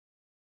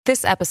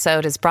This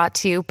episode is brought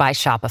to you by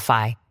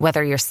Shopify.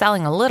 Whether you're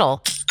selling a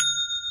little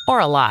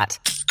or a lot,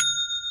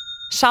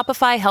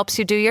 Shopify helps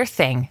you do your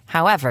thing,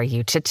 however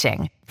you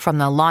cha-ching. From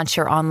the launch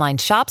your online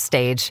shop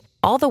stage,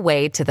 all the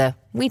way to the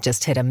we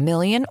just hit 1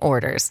 million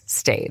orders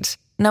stage.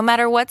 No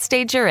matter what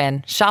stage you're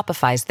in,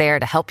 Shopify's there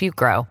to help you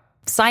grow.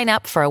 Sign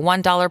up for a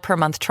 $1 per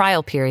month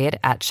trial period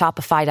at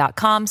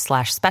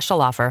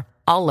shopify.com/special offer,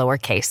 all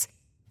lowercase.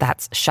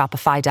 That's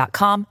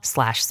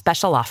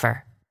shopify.com/special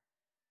offer.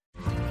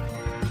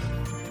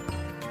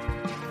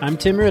 I'm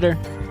Tim Ritter.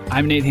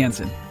 I'm Nate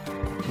Hansen.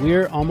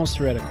 We're Almost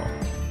Heretical.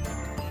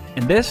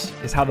 And this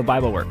is how the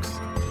Bible works.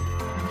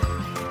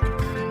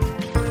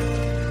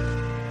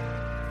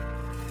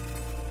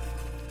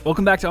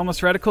 Welcome back to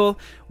Almost Heretical.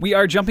 We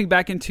are jumping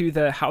back into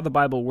the How the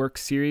Bible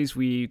Works series.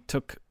 We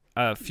took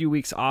a few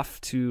weeks off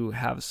to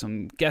have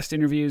some guest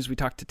interviews. We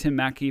talked to Tim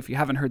Mackie. If you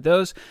haven't heard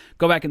those,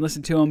 go back and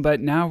listen to them.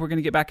 But now we're going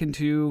to get back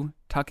into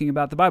talking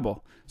about the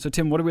Bible. So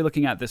Tim, what are we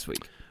looking at this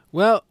week?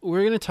 Well,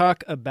 we're going to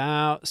talk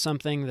about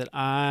something that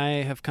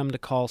I have come to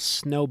call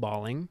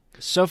snowballing.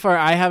 So far,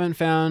 I haven't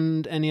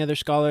found any other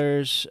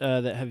scholars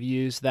that have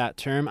used that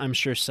term. I'm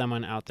sure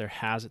someone out there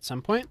has at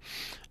some point.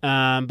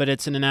 But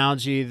it's an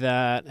analogy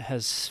that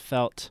has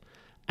felt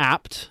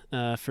apt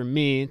for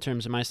me in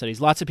terms of my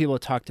studies. Lots of people have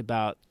talked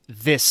about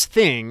this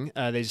thing.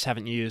 They just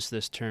haven't used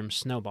this term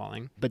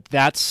snowballing. But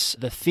that's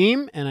the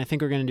theme, and I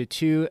think we're going to do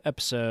 2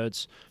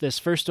 episodes. This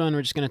first one,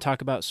 we're just going to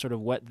talk about sort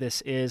of what this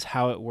is,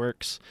 how it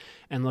works,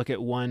 and look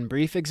at one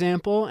brief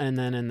example. And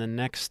then in the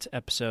next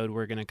episode,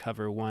 we're going to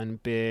cover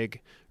one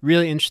big,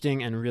 really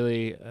interesting and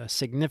really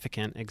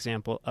significant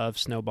example of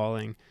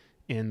snowballing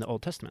in the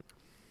Old Testament.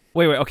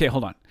 Wait, okay,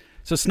 hold on.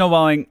 So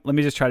snowballing, let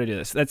me just try to do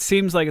this. That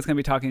seems like it's going to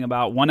be talking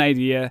about one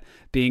idea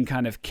being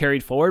kind of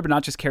carried forward, but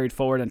not just carried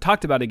forward and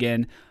talked about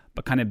again,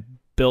 but kind of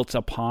built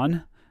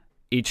upon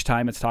each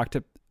time it's talked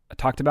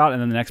about.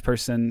 And then the next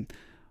person,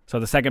 so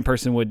the second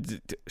person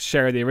would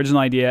share the original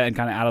idea and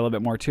kind of add a little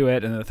bit more to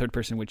it. And then the third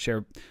person would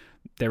share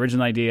the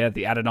original idea,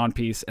 the added on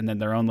piece, and then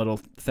their own little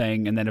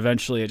thing. And then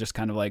eventually it just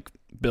kind of like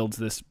builds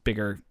this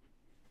bigger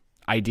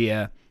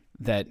idea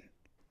that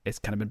it's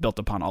kind of been built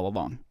upon all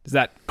along. Is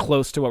that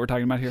close to what we're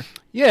talking about here?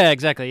 Yeah,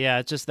 exactly. Yeah,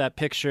 it's just that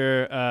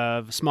picture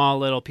of a small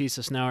little piece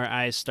of snow or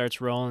ice starts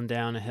rolling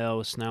down a hill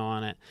with snow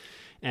on it.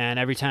 And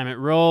every time it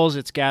rolls,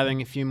 it's gathering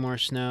a few more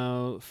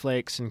snow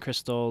flakes and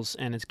crystals,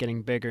 and it's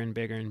getting bigger and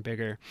bigger and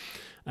bigger.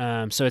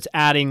 So it's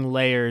adding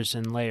layers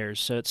and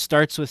layers. So it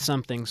starts with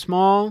something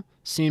small,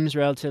 seems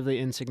relatively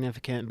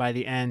insignificant. By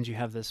the end, you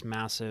have this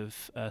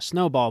massive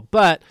snowball.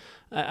 But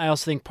I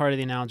also think part of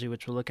the analogy,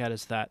 which we'll look at,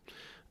 is that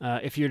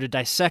if you were to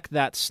dissect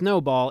that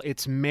snowball,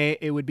 it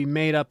would be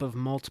made up of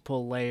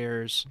multiple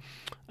layers.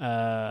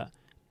 And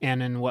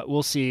in what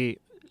we'll see,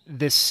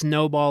 this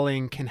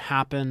snowballing can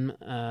happen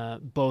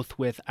both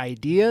with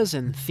ideas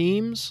and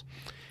themes.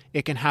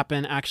 It can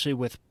happen actually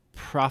with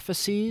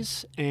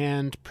prophecies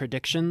and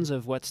predictions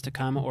of what's to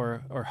come,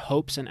 or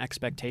hopes and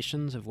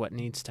expectations of what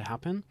needs to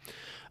happen.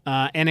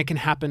 And it can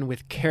happen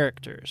with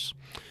characters.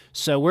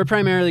 So we're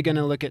primarily going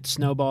to look at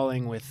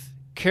snowballing with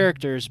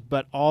characters,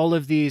 but all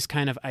of these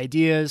kind of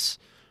ideas,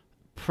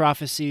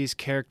 prophecies,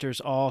 characters,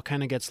 all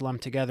kind of gets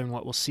lumped together. And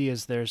what we'll see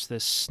is there's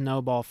this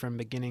snowball from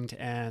beginning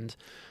to end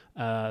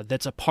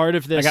that's a part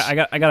of this. I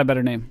got a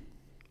better name.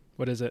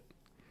 What is it?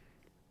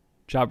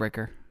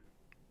 Jawbreaker.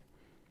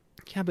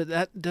 Yeah, but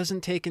that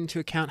doesn't take into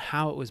account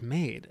how it was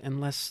made,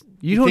 unless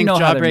you don't think know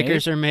how they're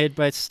jawbreakers are made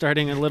by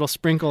starting a little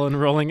sprinkle and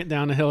rolling it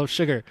down a hill of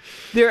sugar.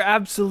 They're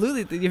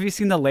absolutely. Have you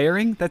seen the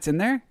layering that's in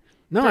there?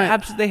 No,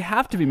 they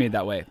have to be made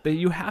that way.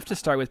 You have to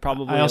start with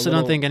probably. I also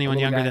don't think anyone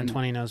younger than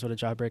 20 knows what a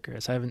jawbreaker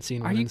is. I haven't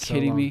seen one. Are you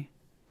kidding me?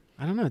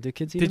 I don't know. Do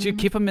kids eat Did you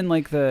keep them in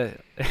like the?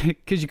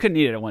 Because you couldn't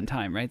eat it at one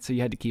time, right? So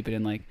you had to keep it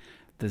in like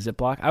the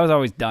Ziploc. I was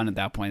always done at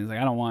that point. I was like,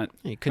 I don't want.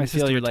 You couldn't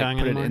feel your tongue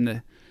put anymore? it in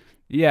the.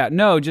 Yeah,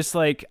 no, just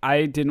like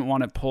I didn't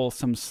want to pull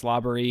some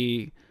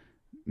slobbery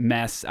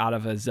mess out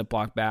of a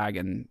Ziploc bag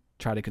and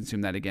try to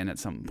consume that again at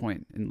some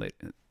point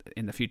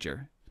in the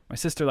future. My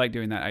sister liked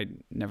doing that.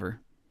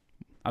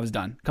 I was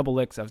done. A couple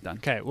licks, I was done.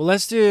 Okay, well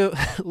let's do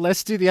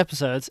the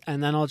episodes,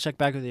 and then I'll check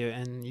back with you,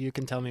 and you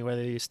can tell me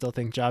whether you still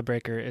think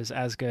Jawbreaker is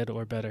as good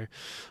or better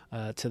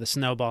to the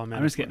snowball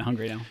metaphor. I'm just getting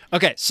hungry now.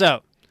 Okay,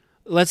 so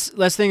let's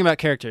think about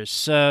characters.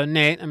 So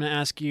Nate, I'm going to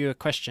ask you a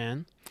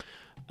question.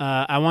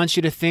 I want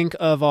you to think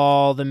of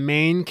all the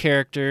main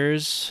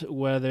characters,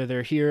 whether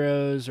they're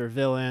heroes or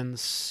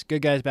villains,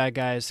 good guys, bad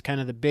guys, kind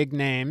of the big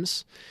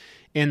names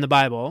in the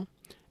Bible,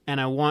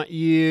 and I want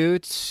you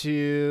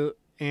to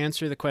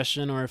answer the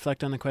question or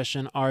reflect on the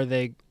question: Are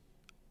they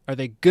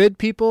good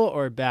people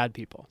or bad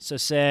people? So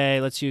say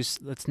let's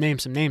name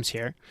some names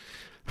here.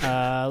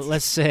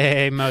 Let's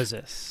say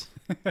Moses.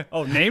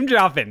 Oh, name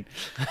dropping.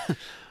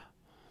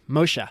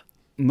 Moshe.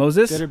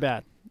 Moses? Good or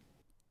bad?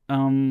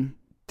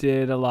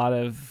 Did a lot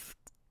of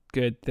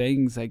good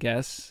things, I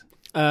guess.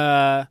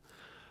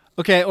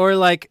 Okay, or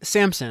like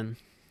Samson.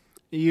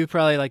 You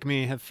probably, like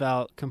me, have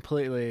felt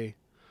completely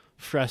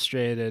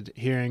frustrated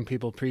hearing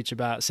people preach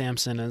about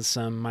Samson as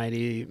some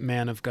mighty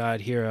man of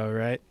God hero,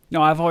 right?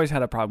 No, I've always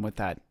had a problem with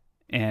that.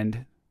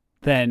 And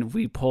then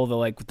we pull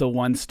the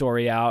one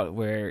story out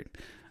where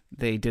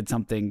they did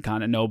something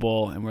kind of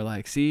noble, and we're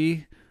like,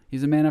 see,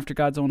 he's a man after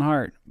God's own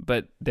heart.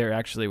 But they're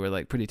actually were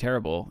like pretty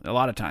terrible a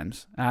lot of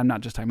times. I'm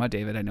not just talking about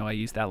David. I know I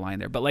used that line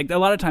there, but like a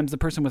lot of times the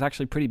person was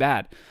actually pretty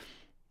bad.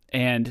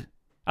 And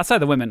outside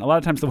the women, a lot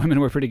of times the women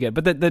were pretty good,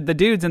 but the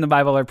dudes in the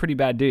Bible are pretty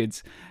bad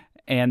dudes.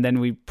 And then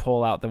we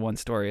pull out the one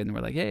story and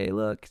we're like, hey,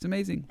 look, it's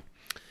amazing.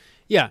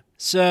 Yeah.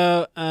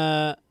 So,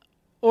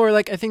 or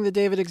like, I think the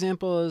David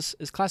example is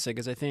classic,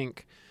 because I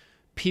think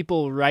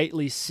people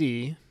rightly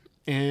see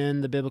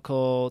in the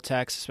biblical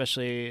text,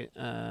 especially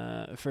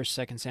 1st,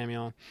 2nd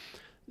Samuel,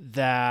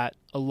 that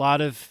a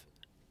lot of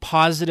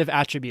positive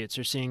attributes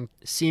are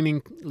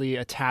seemingly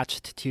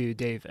attached to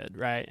David,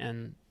 right?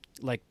 And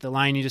like the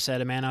line you just said,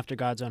 a man after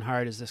God's own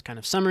heart, is this kind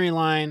of summary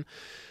line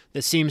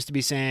that seems to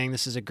be saying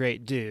this is a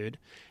great dude.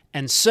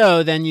 And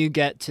so then you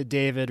get to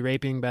David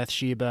raping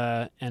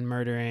Bathsheba and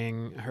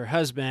murdering her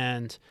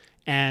husband,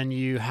 and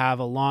you have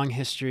a long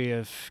history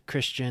of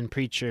Christian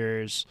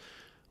preachers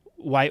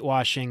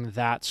whitewashing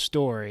that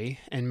story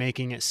and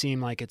making it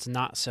seem like it's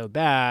not so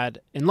bad,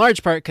 in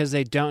large part because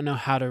they don't know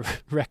how to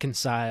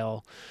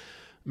reconcile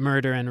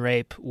murder and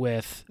rape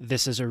with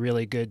this is a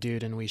really good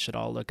dude and we should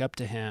all look up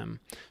to him.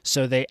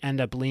 So they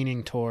end up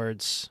leaning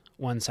towards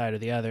one side or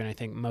the other, and I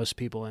think most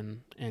people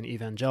in an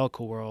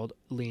evangelical world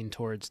lean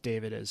towards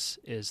David as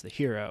the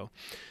hero.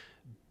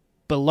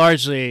 But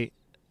largely,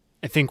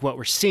 I think what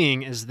we're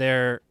seeing is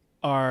there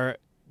are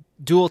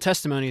dual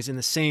testimonies in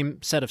the same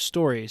set of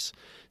stories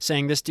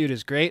saying this dude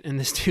is great and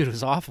this dude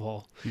was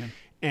awful. Yeah.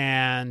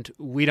 And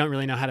we don't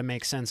really know how to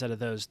make sense out of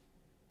those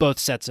both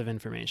sets of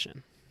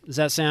information. Does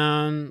that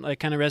sound like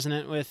kind of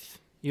resonant with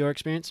your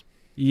experience?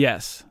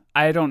 Yes.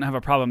 I don't have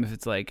a problem if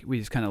it's like we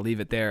just kind of leave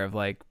it there of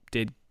like,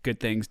 did good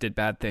things, did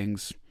bad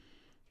things.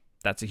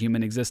 That's a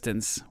human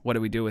existence. What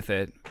do we do with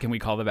it? Can we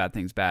call the bad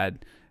things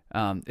bad?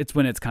 It's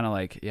when it's kind of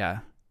like, yeah,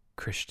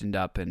 Christianed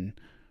up and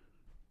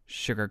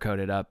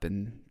sugar-coated up,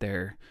 and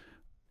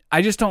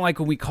I just don't like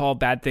when we call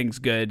bad things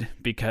good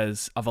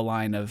because of a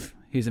line of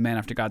he's a man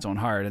after God's own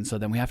heart, and so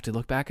then we have to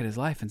look back at his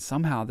life and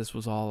somehow this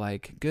was all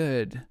like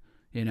good,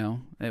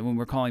 and when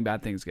we're calling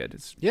bad things good,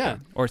 it's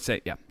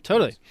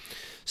totally.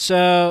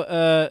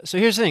 So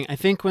here's the thing. I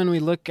think when we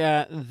look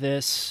at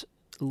this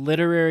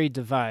literary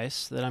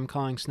device that I'm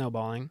calling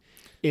snowballing,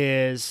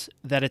 is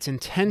that it's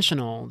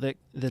intentional that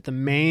the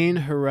main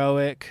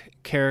heroic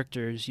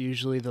characters,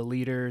 usually the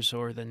leaders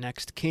or the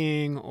next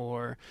king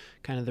or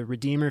kind of the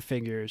redeemer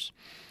figures,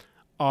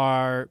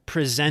 are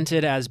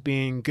presented as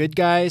being good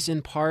guys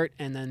in part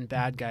and then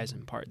bad guys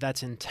in part.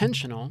 That's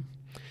intentional.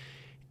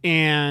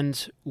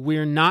 And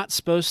we're not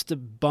supposed to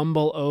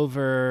bumble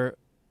over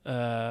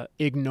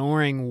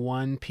ignoring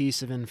one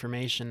piece of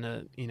information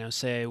to,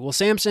 say, well,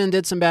 Samson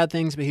did some bad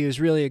things, but he was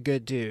really a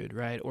good dude,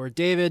 right? Or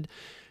David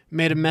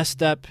made a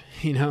messed up,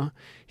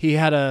 he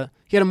had a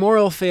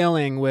moral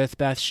failing with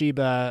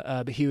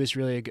Bathsheba, but he was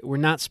really a good. We're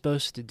not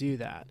supposed to do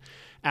that.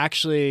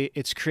 Actually,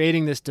 it's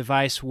creating this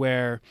device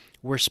where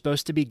we're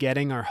supposed to be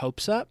getting our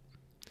hopes up,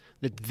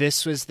 that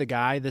this was the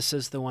guy, this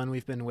is the one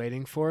we've been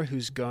waiting for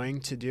who's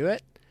going to do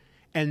it.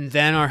 And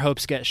then our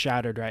hopes get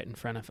shattered right in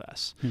front of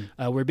us.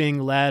 We're being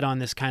led on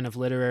this kind of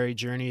literary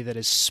journey that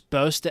is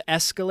supposed to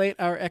escalate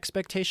our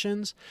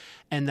expectations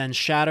and then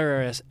shatter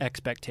our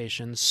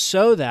expectations,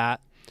 so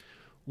that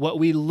what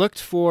we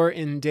looked for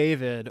in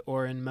David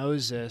or in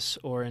Moses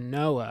or in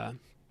Noah,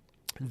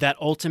 that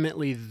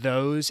ultimately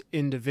those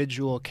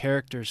individual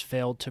characters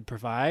failed to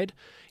provide,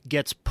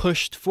 gets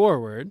pushed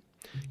forward,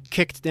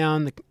 kicked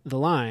down the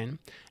line.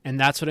 And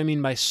that's what I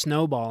mean by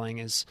snowballing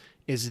is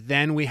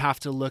then we have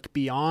to look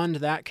beyond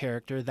that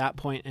character, that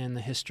point in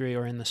the history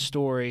or in the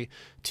story,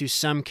 to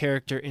some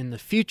character in the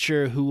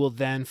future who will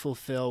then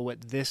fulfill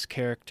what this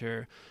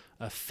character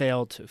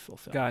failed to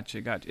fulfill.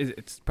 Gotcha.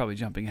 It's probably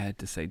jumping ahead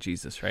to say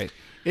Jesus, right?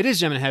 It is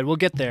jumping ahead. We'll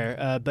get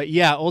there. But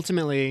yeah,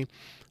 ultimately,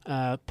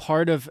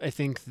 part of, I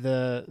think,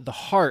 the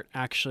heart,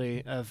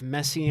 actually, of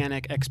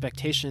messianic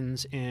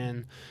expectations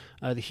in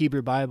the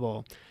Hebrew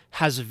Bible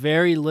has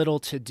very little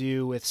to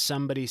do with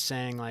somebody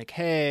saying, like,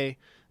 hey,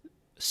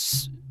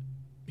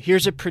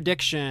 here's a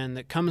prediction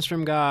that comes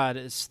from God.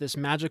 It's this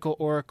magical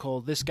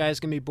oracle. This guy's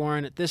going to be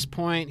born at this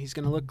point. He's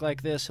going to look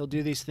like this. He'll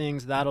do these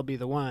things. That'll be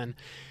the one.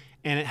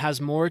 And it has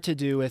more to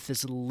do with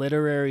this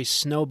literary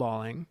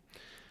snowballing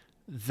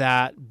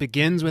that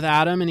begins with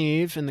Adam and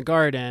Eve in the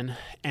garden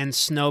and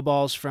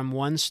snowballs from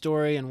one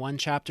story and one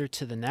chapter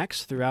to the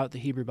next throughout the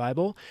Hebrew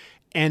Bible.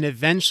 And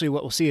eventually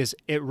what we'll see is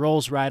it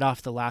rolls right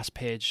off the last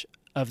page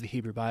of the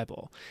Hebrew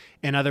Bible.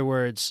 In other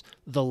words,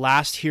 the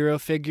last hero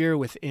figure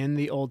within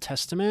the Old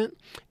Testament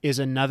is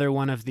another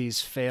one of these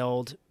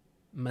failed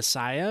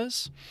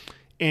messiahs.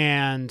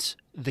 And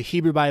the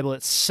Hebrew Bible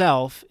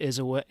itself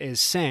is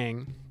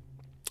saying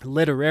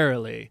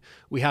literarily,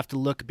 we have to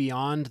look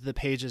beyond the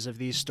pages of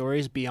these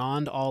stories,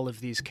 beyond all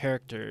of these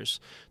characters,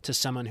 to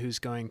someone who's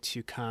going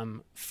to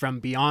come from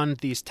beyond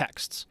these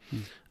texts.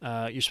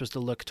 You're supposed to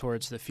look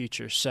towards the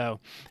future. So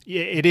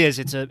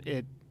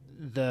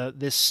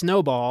this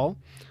snowball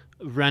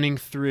running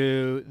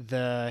through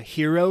the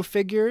hero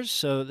figures,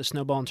 so the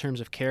snowball in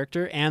terms of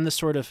character, and the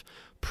sort of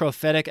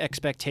prophetic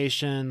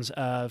expectations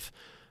of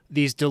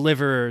these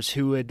deliverers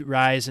who would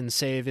rise and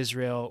save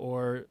Israel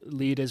or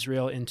lead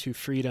Israel into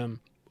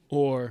freedom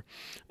or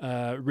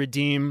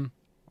redeem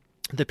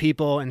the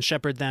people and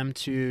shepherd them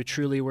to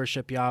truly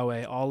worship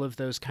Yahweh. All of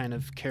those kind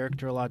of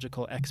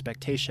characterological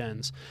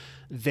expectations,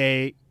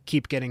 they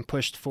keep getting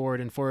pushed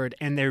forward and forward,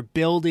 and they're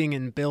building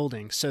and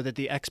building so that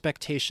the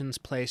expectations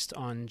placed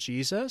on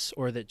Jesus,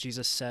 or that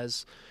Jesus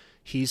says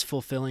he's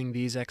fulfilling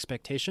these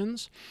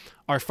expectations,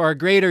 are far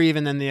greater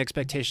even than the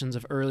expectations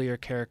of earlier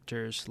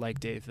characters like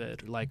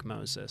David, like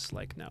Moses,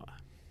 like Noah.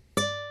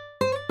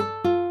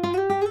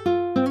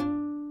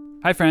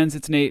 Hi friends,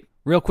 it's Nate.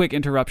 Real quick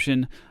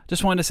interruption.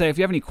 Just wanted to say if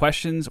you have any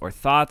questions or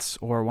thoughts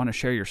or want to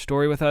share your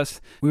story with us,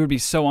 we would be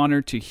so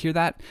honored to hear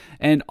that.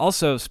 And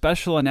also,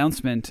 special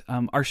announcement,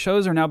 our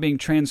shows are now being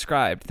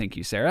transcribed. Thank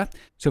you, Sarah.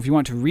 So if you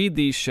want to read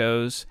these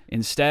shows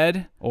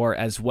instead or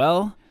as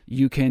well,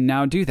 you can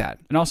now do that.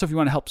 And also, if you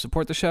want to help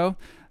support the show,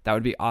 that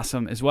would be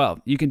awesome as well.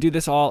 You can do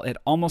this all at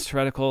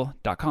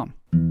almostheretical.com.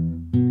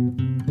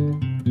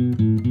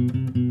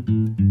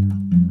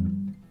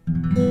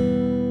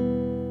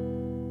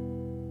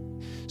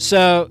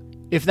 So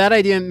if that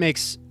idea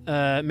makes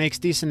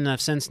decent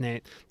enough sense,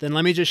 Nate, then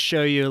let me just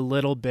show you a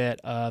little bit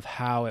of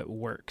how it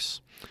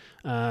works,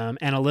 and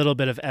a little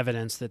bit of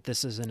evidence that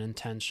this is an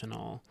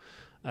intentional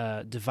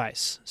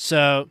device.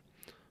 So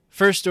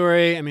first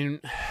story, I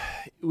mean,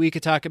 we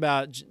could talk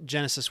about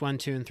Genesis 1,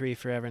 2, and 3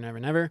 forever and ever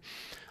and ever.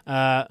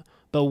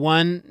 But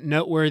one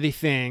noteworthy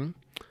thing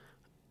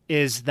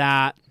is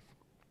that,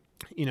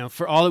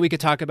 for all that we could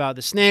talk about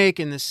the snake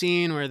and the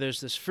scene where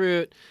there's this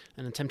fruit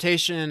and a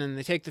temptation and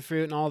they take the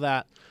fruit and all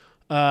that,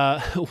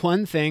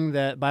 one thing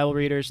that Bible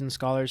readers and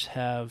scholars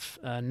have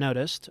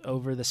noticed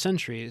over the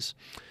centuries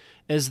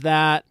is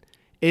that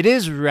it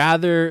is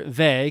rather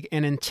vague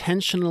and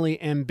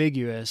intentionally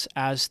ambiguous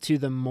as to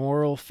the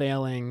moral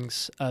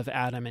failings of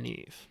Adam and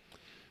Eve.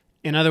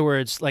 In other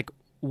words, like,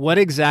 what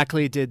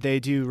exactly did they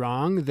do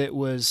wrong that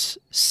was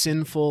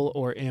sinful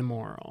or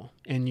immoral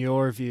in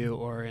your view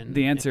or in...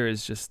 The answer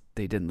is just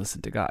they didn't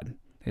listen to God.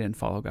 They didn't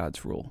follow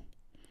God's rule.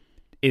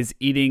 Is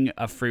eating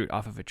a fruit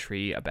off of a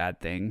tree a bad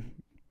thing?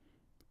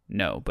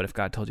 No, but if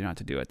God told you not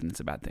to do it, then it's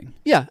a bad thing.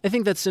 Yeah, I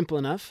think that's simple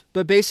enough.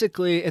 But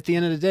basically, at the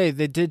end of the day,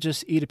 they did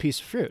just eat a piece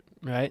of fruit,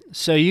 right?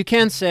 So you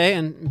can say,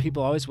 and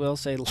people always will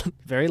say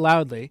very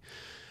loudly,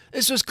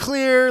 this was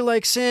clear,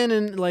 like sin,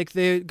 and like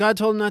God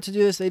told them not to do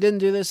this. They didn't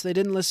do this. They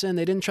didn't listen.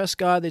 They didn't trust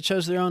God. They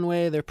chose their own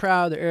way. They're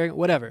proud. They're arrogant.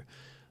 Whatever.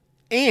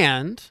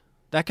 And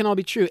that can all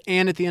be true.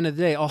 And at the end of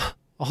the day, all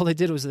they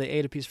did was they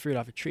ate a piece of fruit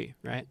off a tree,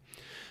 right?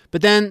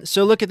 But then,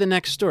 so look at the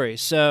next story.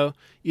 So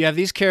you have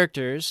these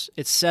characters.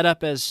 It's set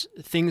up as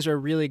things are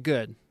really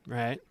good,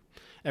 right?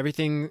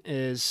 Everything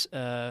is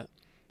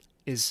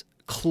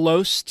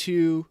close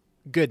to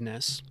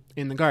goodness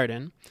in the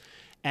garden.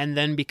 And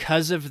then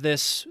because of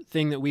this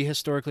thing that we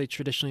historically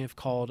traditionally have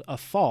called a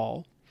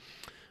fall,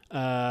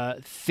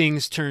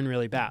 things turn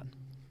really bad.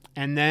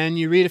 And then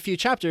you read a few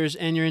chapters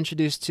and you're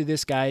introduced to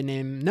this guy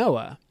named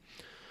Noah,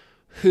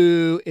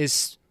 who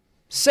is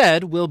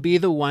said will be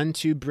the one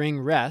to bring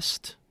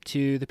rest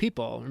to the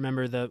people.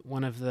 Remember,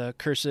 one of the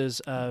curses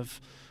of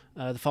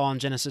the fall in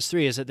Genesis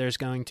 3 is that there's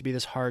going to be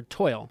this hard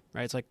toil,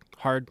 right? It's like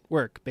hard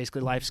work.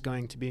 Basically, life's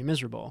going to be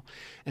miserable.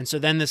 And so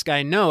then this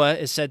guy Noah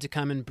is said to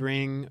come and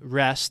bring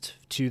rest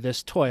to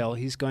this toil.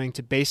 He's going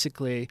to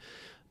basically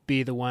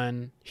be the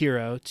one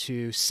hero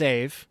to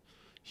save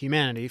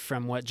humanity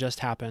from what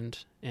just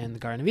happened in the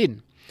Garden of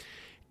Eden.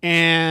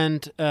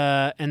 And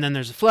then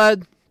there's a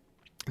flood.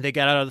 They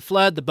get out of the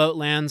flood. The boat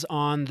lands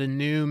on the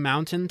new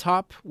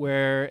mountaintop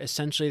where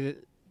essentially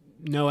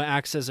Noah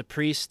acts as a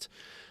priest,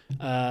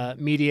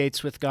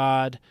 mediates with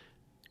God.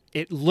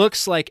 It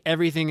looks like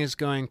everything is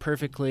going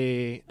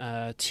perfectly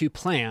to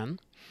plan,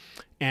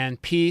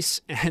 and peace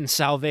and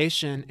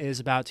salvation is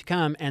about to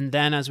come. And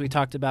then, as we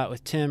talked about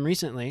with Tim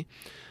recently,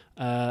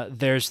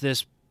 there's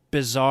this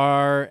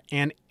bizarre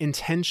and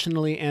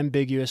intentionally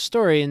ambiguous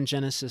story in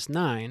Genesis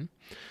 9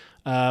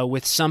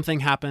 with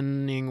something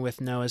happening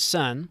with Noah's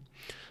son,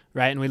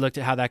 right? And we looked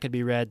at how that could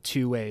be read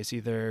two ways.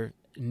 Either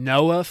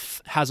Noah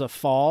has a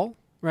fall,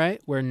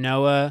 right, where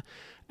Noah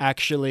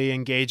actually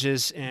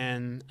engages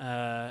in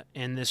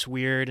this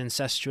weird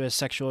incestuous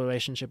sexual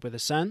relationship with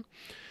his son,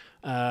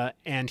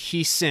 and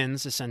he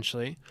sins,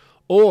 essentially.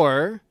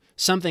 Or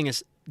something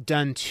is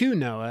done to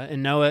Noah,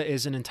 and Noah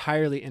is an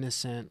entirely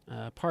innocent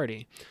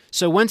party.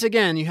 So once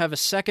again, you have a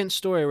second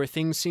story where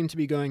things seem to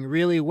be going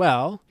really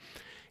well.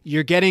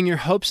 You're getting your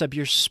hopes up.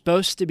 You're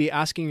supposed to be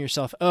asking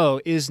yourself,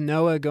 oh, is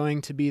Noah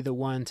going to be the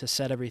one to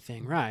set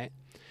everything right?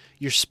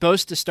 You're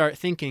supposed to start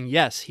thinking,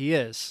 yes, he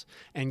is,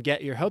 and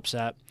get your hopes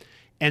up.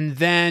 And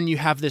then you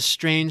have this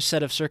strange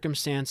set of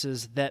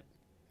circumstances that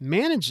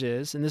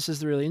manages, and this is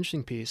the really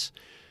interesting piece,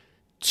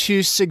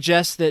 to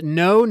suggest that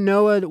no,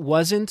 Noah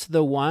wasn't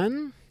the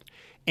one,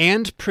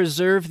 and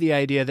preserve the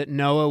idea that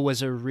Noah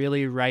was a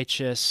really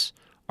righteous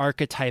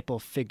archetypal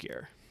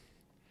figure.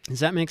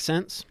 Does that make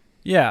sense?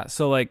 Yeah,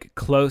 so like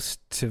close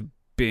to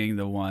being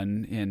the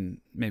one in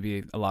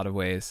maybe a lot of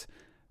ways,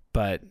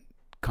 but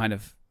kind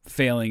of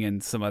failing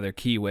in some other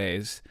key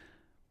ways.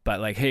 But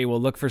like, hey,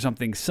 we'll look for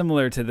something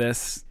similar to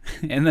this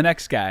in the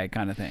next guy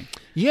kind of thing.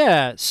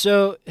 Yeah,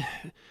 so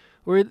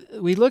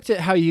we looked at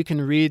how you can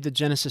read the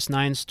Genesis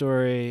 9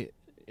 story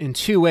in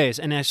two ways,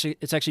 and actually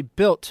it's actually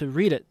built to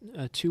read it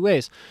two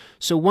ways.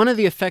 So one of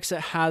the effects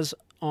it has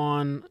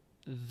on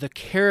the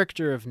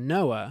character of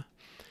Noah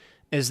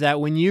is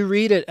that when you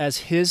read it as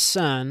his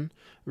son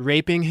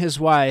raping his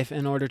wife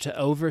in order to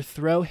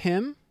overthrow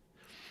him,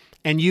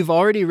 and you've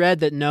already read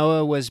that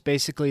Noah was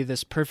basically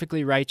this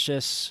perfectly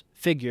righteous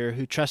figure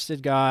who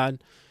trusted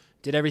God,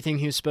 did everything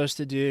he was supposed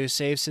to do,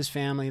 saves his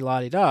family,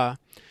 la-di-da,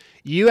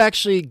 you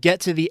actually get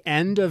to the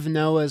end of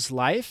Noah's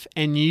life,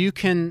 and you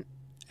can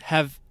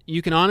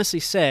honestly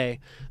say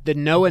that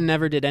Noah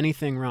never did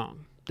anything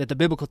wrong, that the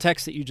biblical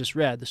text that you just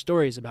read, the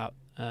stories about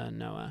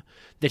Noah,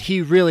 that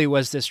he really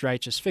was this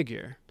righteous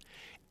figure.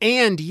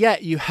 And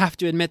yet you have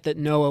to admit that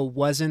Noah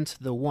wasn't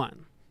the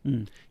one.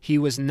 He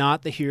was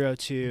not the hero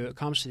to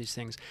accomplish these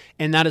things.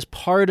 And that is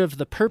part of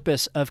the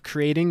purpose of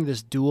creating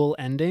this dual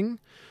ending,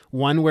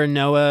 one where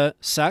Noah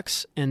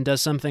sucks and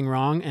does something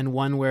wrong, and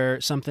one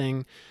where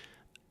something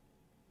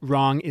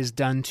wrong is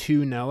done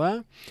to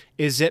Noah,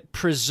 is it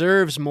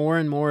preserves more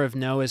and more of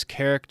Noah's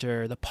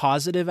character, the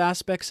positive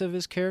aspects of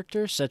his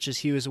character, such as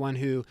he was one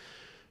who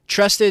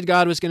trusted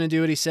God was going to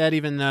do what he said,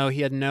 even though he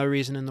had no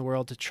reason in the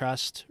world to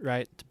trust,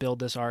 right, to build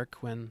this ark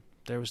when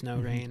there was no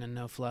rain and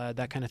no flood,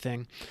 that kind of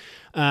thing.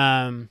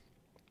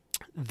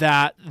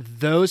 That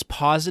those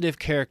positive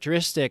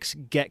characteristics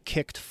get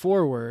kicked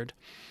forward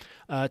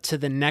to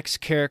the next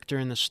character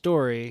in the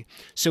story,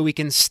 so we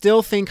can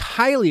still think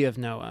highly of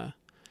Noah,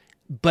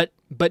 but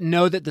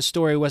know that the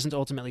story wasn't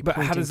ultimately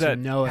pointing to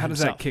Noah how himself.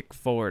 does that kick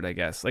forward, I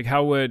guess? Like,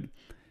 how would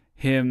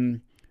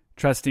him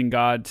trusting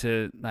God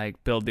to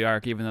like build the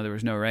ark even though there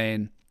was no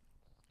rain,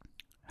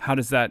 how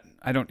does that,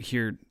 I don't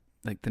hear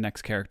like the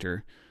next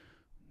character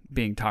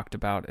being talked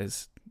about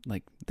as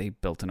like they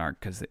built an ark,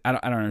 because I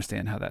don't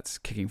understand how that's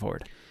kicking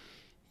forward.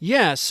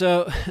 Yeah,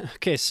 so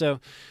okay,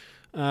 so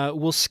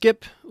we'll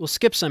skip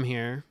some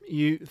here.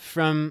 You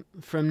from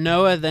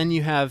Noah, then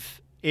you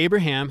have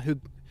Abraham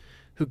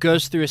who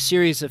goes through a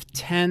series of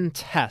 10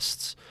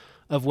 tests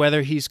of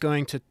whether he's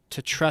going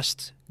to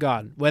trust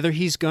God, whether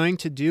he's going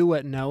to do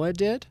what Noah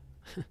did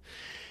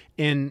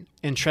in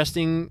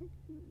trusting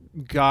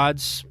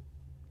God's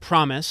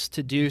promise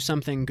to do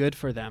something good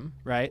for them,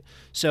 right?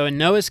 So in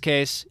Noah's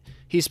case,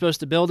 he's supposed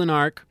to build an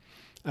ark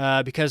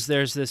because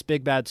there's this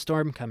big bad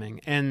storm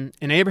coming. And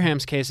in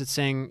Abraham's case, it's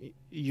saying,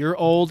 you're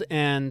old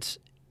and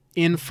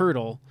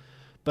infertile,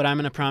 but I'm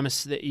going to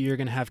promise that you're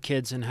going to have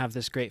kids and have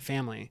this great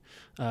family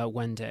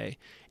one day.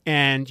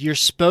 And you're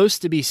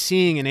supposed to be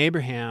seeing in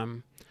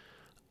Abraham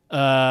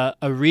a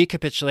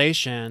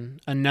recapitulation,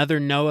 another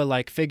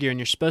Noah-like figure, and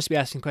you're supposed to be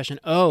asking the question,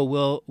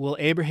 will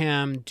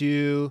Abraham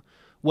do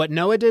what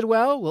Noah did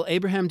well? Will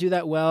Abraham do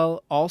that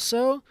well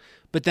also?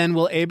 But then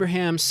will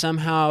Abraham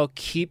somehow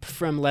keep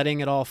from letting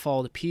it all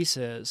fall to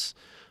pieces,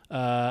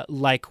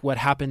 like what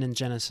happened in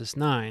Genesis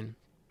 9?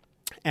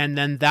 And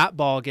then that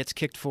ball gets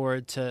kicked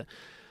forward to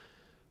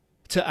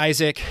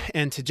Isaac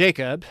and to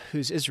Jacob,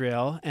 who's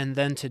Israel, and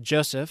then to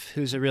Joseph,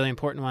 who's a really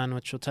important one,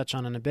 which we'll touch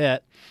on in a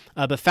bit.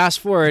 But fast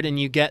forward and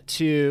you get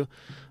to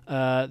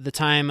the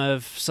time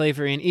of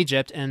slavery in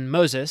Egypt, and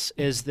Moses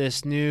is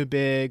this new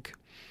big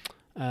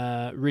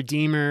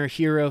redeemer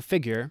hero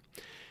figure.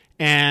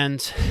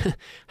 And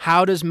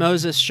how does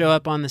Moses show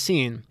up on the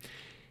scene?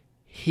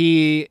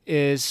 He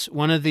is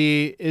one of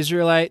the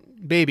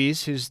Israelite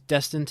babies who's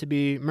destined to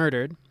be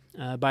murdered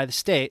by the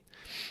state,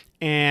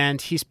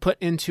 and he's put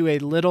into a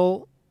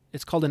little,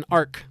 it's called an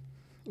ark.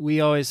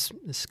 We always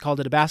called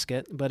it a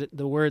basket, but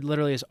the word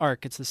literally is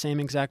ark. It's the same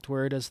exact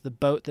word as the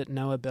boat that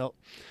Noah built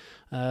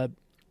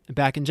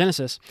back in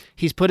Genesis.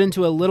 He's put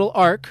into a little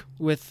ark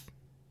with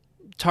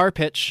tar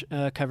pitch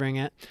covering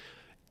it,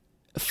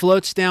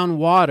 floats down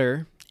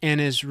water, and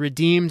is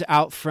redeemed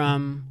out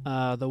from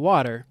the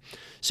water.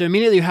 So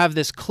immediately you have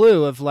this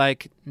clue of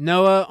like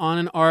Noah on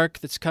an ark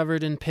that's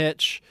covered in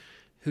pitch,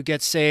 who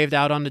gets saved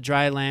out onto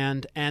dry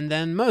land, and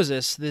then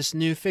Moses, this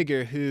new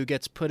figure who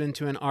gets put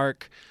into an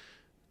ark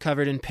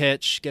covered in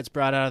pitch, gets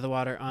brought out of the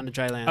water onto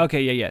dry land.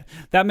 Okay, yeah.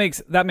 That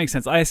makes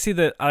sense. I see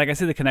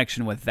the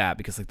connection with that,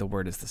 because like the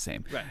word is the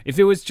same. Right. If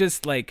it was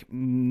just like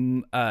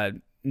Noah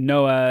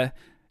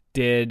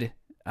did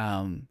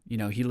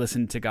he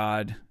listened to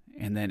God,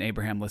 and then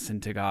Abraham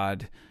listened to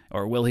God,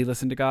 or will he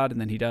listen to God,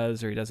 and then he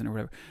does or he doesn't or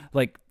whatever.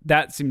 Like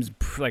that seems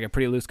like a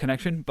pretty loose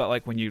connection. But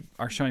like when you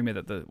are showing me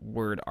that the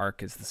word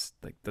ark is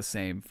like the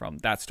same from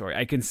that story,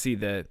 I can see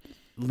the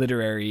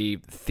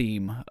literary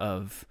theme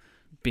of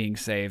being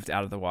saved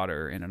out of the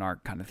water in an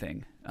ark kind of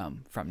thing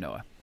from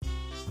Noah.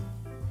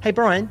 Hey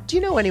Brian, do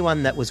you know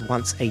anyone that was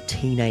once a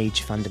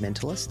teenage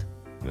fundamentalist?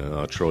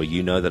 Oh, Troy,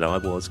 you know that I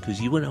was, because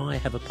you and I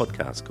have a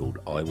podcast called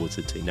I Was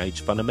a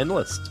Teenage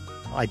Fundamentalist.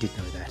 I did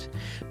know that.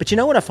 But you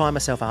know what I find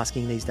myself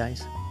asking these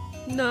days?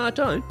 No, I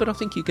don't, but I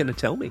think you're going to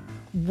tell me.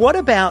 What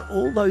about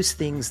all those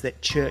things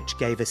that church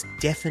gave us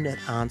definite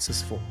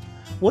answers for?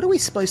 What are we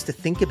supposed to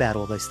think about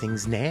all those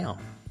things now?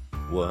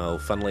 Well,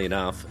 funnily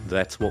enough,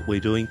 that's what we're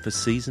doing for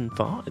Season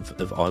 5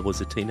 of I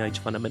Was a Teenage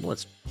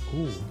Fundamentalist.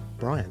 Ooh,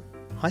 Brian,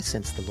 I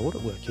sense the Lord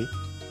at work here.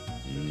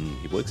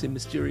 He works in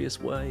mysterious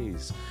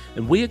ways.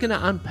 And we are going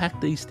to unpack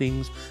these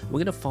things. We're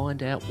going to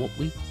find out what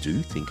we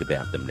do think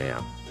about them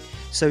now.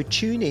 So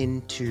tune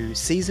in to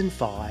Season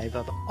 5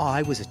 of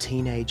I Was a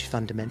Teenage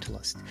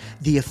Fundamentalist,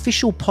 the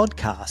official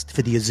podcast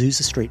for the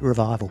Azusa Street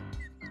Revival.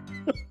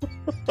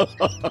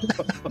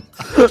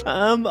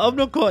 I'm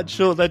not quite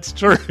sure that's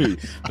true,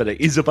 but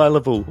it is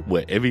available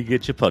wherever you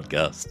get your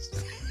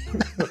podcasts.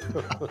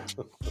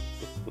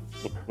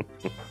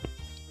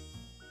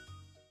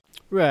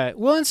 Right.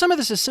 Well, and some of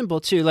this is simple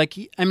too. Like,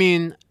 I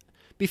mean,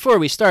 before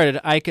we started,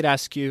 I could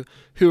ask you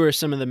who are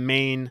some of the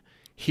main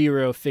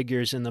hero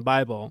figures in the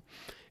Bible,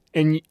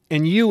 and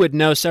you would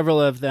know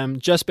several of them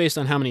just based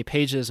on how many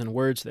pages and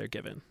words they're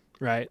given,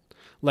 right?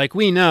 Like,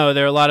 we know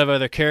there are a lot of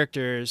other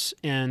characters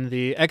in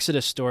the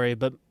Exodus story,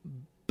 but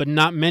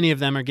not many of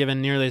them are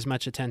given nearly as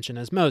much attention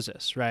as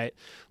Moses, right?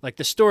 Like,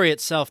 the story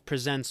itself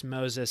presents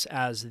Moses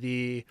as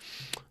the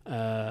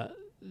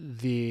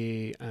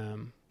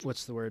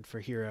what's the word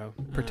for hero?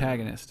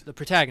 Protagonist. The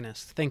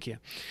protagonist. Thank you.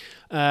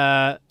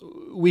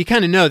 We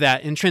kind of know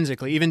that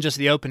intrinsically, even just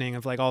the opening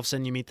of, like, all of a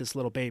sudden you meet this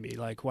little baby.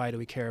 Like, why do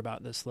we care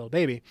about this little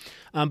baby?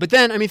 But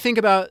then, I mean, think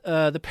about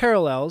the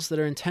parallels that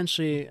are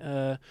intentionally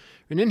written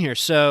in here.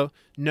 So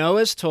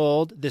Noah's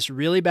told this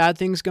really bad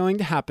thing's going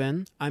to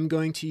happen. I'm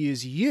going to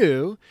use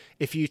you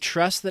if you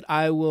trust that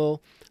I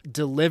will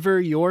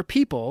deliver your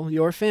people,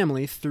 your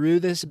family, through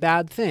this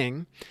bad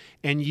thing,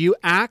 and you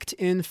act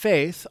in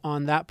faith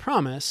on that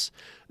promise,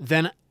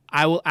 then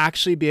I will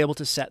actually be able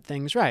to set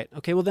things right.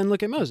 Okay, well then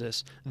look at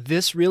Moses.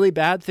 This really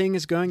bad thing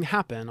is going to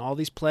happen, all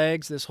these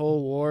plagues, this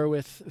whole war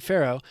with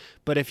Pharaoh,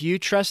 but if you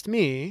trust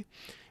me,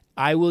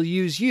 I will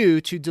use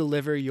you to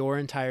deliver your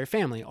entire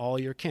family, all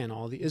your kin,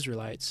 all the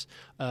Israelites,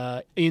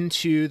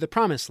 into the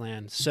promised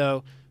land.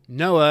 So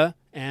Noah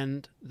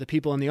and the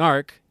people in the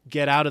ark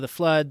get out of the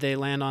flood, they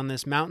land on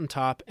this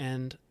mountaintop,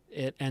 and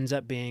it ends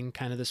up being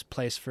kind of this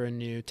place for a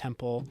new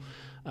temple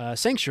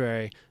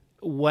sanctuary.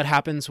 What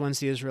happens once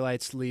the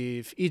Israelites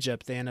leave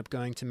Egypt? They end up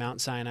going to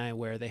Mount Sinai,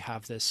 where they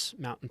have this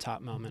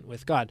mountaintop moment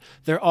with God.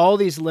 There are all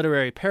these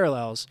literary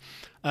parallels,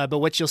 but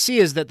what you'll see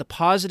is that the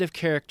positive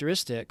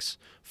characteristics,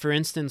 for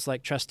instance,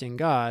 like trusting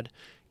God,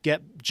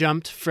 get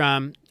jumped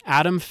from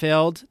Adam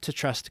failed to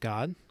trust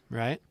God,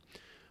 right?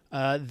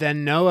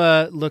 Then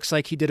Noah looks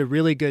like he did a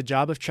really good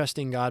job of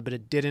trusting God, but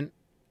it didn't.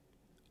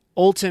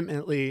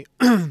 Ultimately,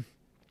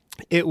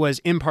 it was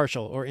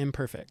impartial or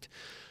imperfect.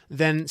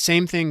 Then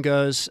same thing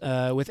goes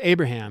with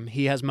Abraham.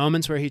 He has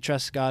moments where he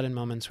trusts God and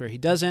moments where he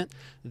doesn't.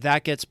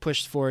 That gets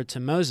pushed forward to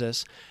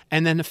Moses.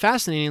 And then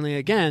fascinatingly,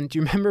 again, do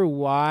you remember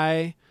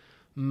why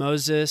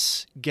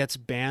Moses gets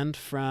banned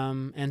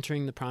from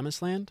entering the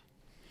promised land?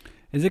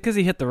 Is it because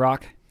he hit the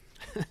rock?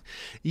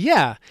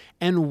 Yeah.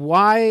 And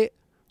why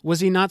was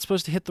he not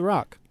supposed to hit the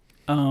rock?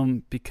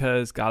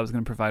 Because God was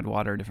going to provide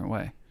water a different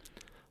way.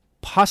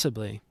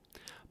 Possibly.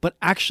 But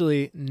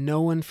actually,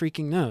 no one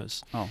freaking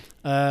knows.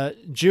 Oh.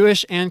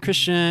 Jewish and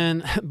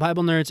Christian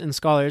Bible nerds and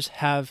scholars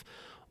have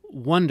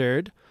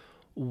wondered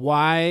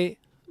why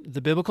the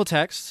biblical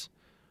text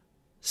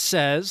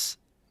says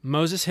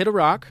Moses hit a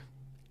rock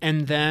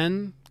and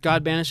then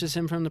God banishes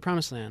him from the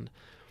promised land.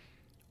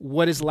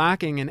 What is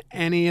lacking in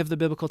any of the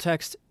biblical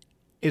text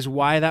is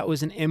why that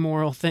was an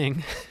immoral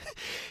thing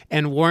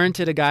and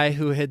warranted a guy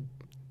who had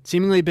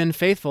seemingly been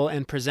faithful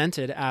and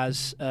presented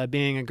as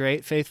being a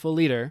great, faithful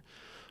leader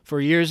for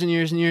years and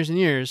years and years and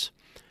years,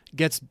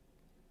 gets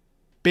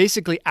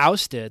basically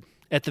ousted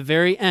at the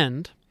very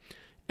end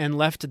and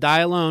left to die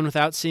alone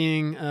without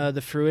seeing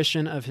the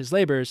fruition of his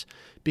labors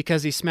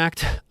because he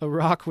smacked a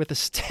rock with a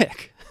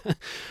stick,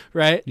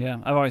 right? Yeah,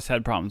 I've always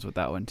had problems with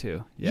that one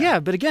too. Yeah,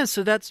 but again,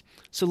 so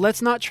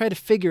let's not try to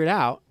figure it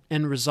out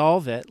and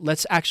resolve it.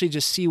 Let's actually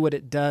just see what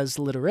it does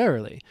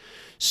literarily.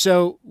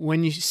 So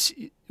when you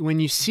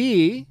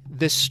see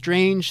this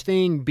strange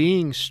thing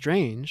being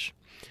strange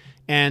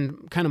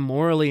and kind of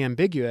morally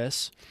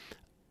ambiguous,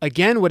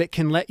 again, what it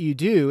can let you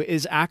do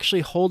is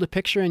actually hold a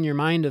picture in your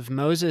mind of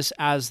Moses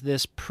as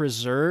this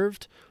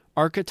preserved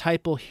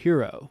archetypal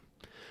hero.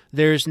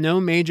 There's no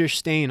major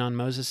stain on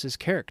Moses'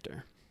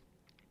 character.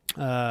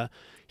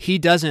 He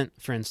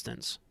doesn't, for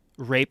instance,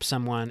 rape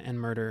someone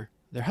and murder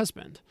their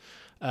husband.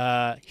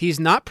 He's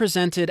not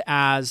presented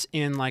as,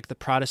 in like the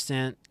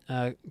Protestant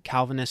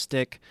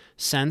Calvinistic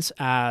sense,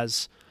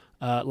 as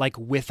like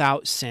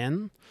without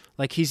sin.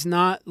 Like he's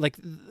not, like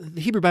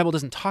the Hebrew Bible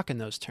doesn't talk in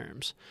those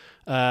terms,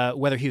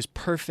 whether he was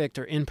perfect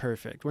or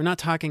imperfect. We're not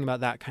talking about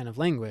that kind of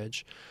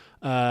language.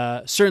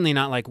 Certainly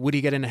not like, would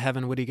he get into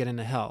heaven? Would he get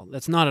into hell?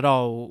 That's not at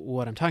all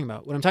what I'm talking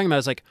about. What I'm talking about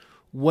is like,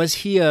 was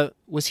he a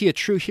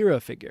true hero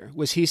figure?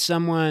 Was he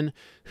someone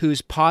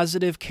whose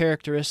positive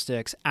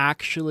characteristics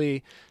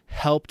actually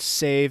helped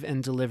save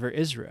and deliver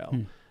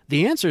Israel?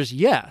 The answer is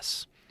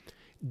yes.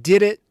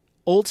 Did it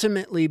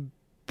ultimately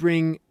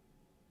bring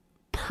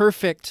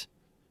perfect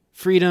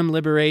freedom,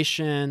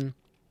 liberation,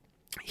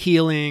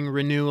 healing,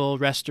 renewal,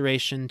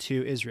 restoration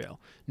to Israel?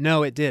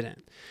 No, it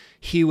didn't.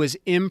 He was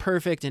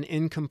imperfect and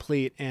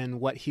incomplete in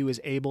what he was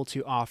able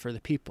to offer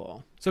the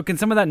people. So can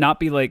some of that not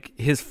be like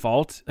his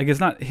fault? Like it's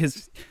not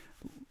his,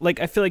 like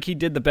I feel like he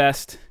did the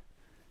best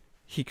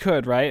he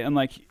could, right? And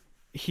like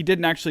he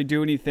didn't actually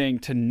do anything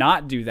to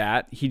not do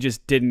that. He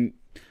just didn't,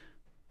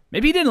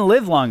 maybe he didn't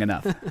live long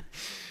enough.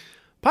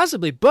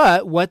 Possibly,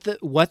 but what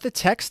the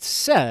text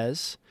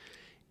says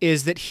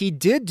is that he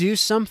did do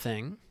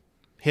something,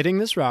 hitting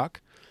this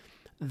rock,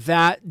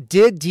 that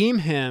did deem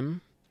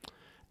him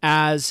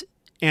as,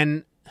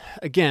 and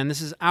again,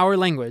 this is our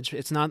language.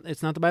 It's not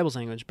the Bible's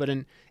language, but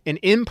an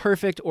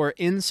imperfect or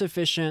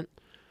insufficient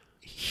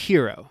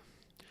hero.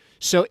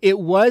 So it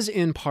was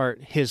in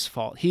part his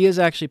fault. He is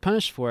actually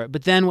punished for it.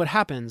 But then what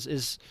happens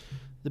is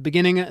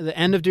the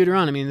end of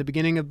Deuteronomy, the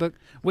beginning of book.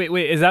 Wait,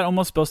 is that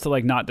almost supposed to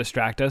like not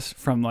distract us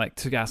from like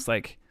to guess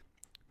like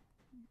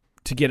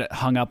to get it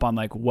hung up on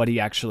like what he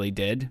actually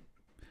did?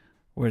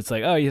 Where it's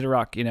like, oh, you hit a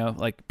rock,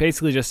 like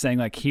basically just saying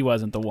like he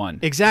wasn't the one.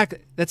 Exactly.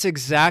 That's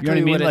exactly what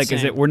I mean. What like,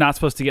 it's saying. we're not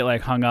supposed to get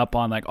like hung up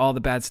on like all the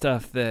bad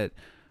stuff that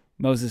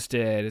Moses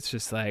did. It's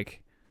just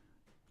like,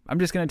 I'm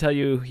just going to tell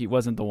you he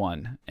wasn't the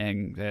one,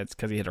 and that's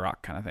because he hit a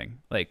rock kind of thing.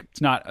 Like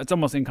it's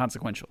almost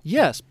inconsequential.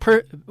 Yes.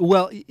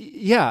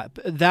 Yeah,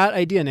 that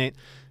idea, Nate.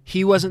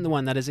 He wasn't the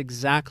one. That is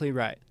exactly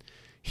right.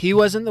 He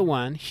wasn't the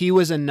one. He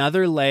was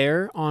another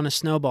layer on a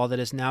snowball that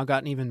has now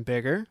gotten even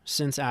bigger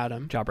since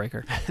Adam.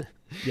 Jawbreaker.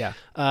 Yeah.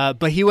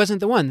 But he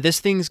wasn't the one. This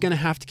thing's going to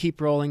have to keep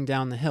rolling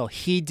down the hill.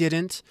 He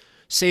didn't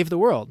save the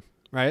world,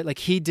 right? Like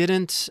he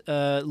didn't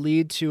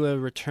lead to a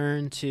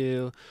return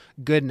to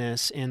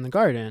goodness in the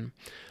garden.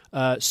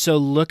 So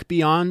look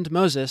beyond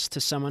Moses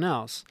to someone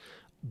else.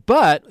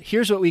 But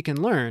here's what we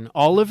can learn.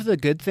 All of the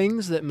good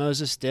things that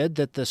Moses did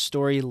that the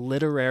story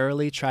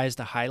literarily tries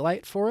to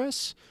highlight for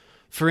us.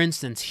 For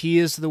instance, he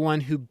is the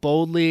one who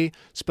boldly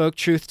spoke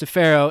truth to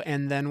Pharaoh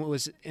and then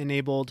was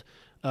enabled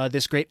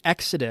this great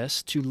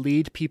exodus to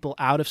lead people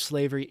out of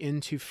slavery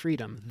into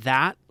freedom.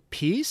 That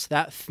piece,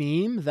 that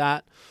theme,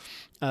 that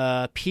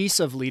piece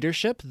of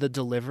leadership, the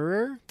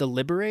deliverer, the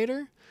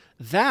liberator,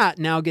 that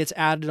now gets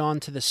added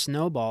on to the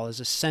snowball as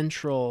a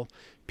central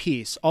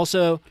piece.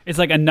 Also, it's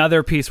like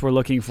another piece we're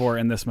looking for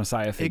in this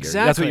Messiah figure.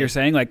 Exactly. That's what you're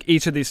saying. Like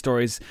each of these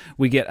stories,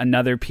 we get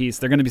another piece.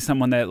 They're going to be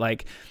someone that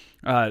like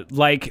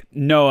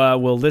Noah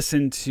will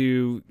listen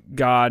to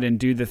God and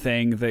do the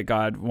thing that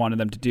God wanted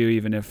them to do,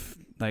 even if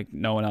like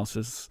no one else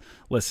is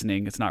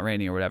listening, it's not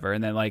raining or whatever.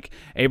 And then like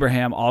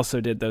Abraham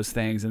also did those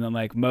things. And then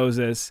like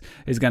Moses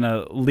is going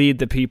to lead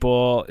the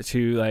people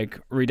to like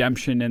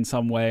redemption in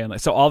some way. And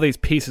like, so all these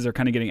pieces are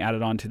kind of getting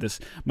added on to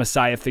this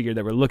Messiah figure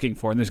that we're looking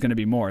for. And there's going to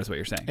be more is what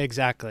you're saying.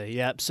 Exactly.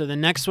 Yep. So the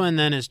next one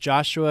then is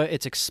Joshua.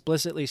 It's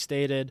explicitly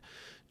stated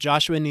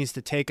Joshua needs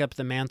to take up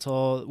the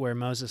mantle where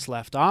Moses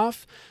left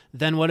off.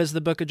 Then what does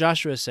the book of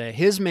Joshua say?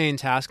 His main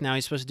task, now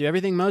he's supposed to do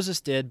everything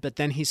Moses did, but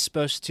then he's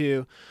supposed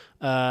to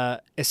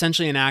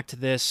essentially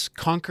enact this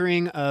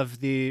conquering of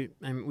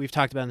we've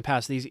talked about in the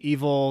past, these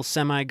evil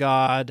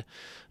semi-god,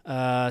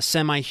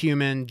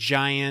 semi-human,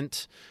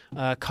 giant,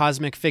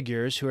 cosmic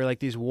figures who are like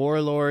these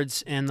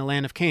warlords in the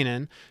land of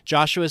Canaan.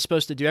 Joshua is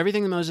supposed to do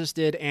everything that Moses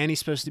did, and he's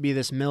supposed to be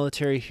this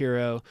military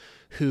hero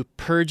who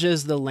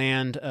purges the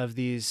land of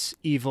these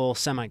evil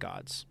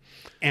semi-gods.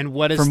 And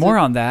what is For more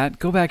on that,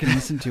 go back and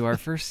listen to our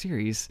first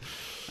series.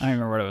 I don't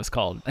remember what it was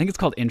called. I think it's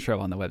called Intro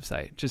on the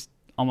website. Just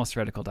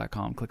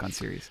almostradical.com. Click on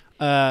series.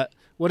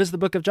 What does the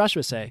book of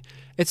Joshua say?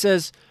 It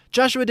says,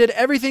 Joshua did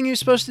everything he was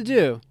supposed to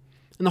do.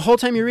 And the whole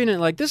time you're reading it,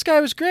 like, this guy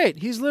was great.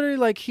 He's literally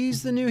like,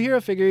 he's the new hero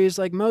figure. He's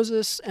like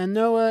Moses and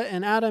Noah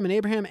and Adam and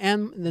Abraham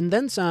and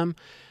then some.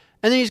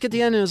 And then you just get to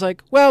the end and it's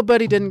like, well, but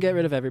he didn't get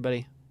rid of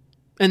everybody.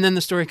 And then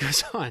the story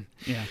goes on.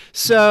 Yeah.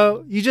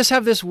 So you just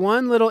have this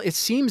one little, it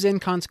seems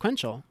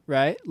inconsequential,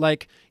 right?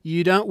 Like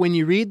you don't, when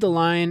you read the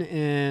line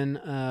in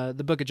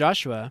the book of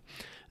Joshua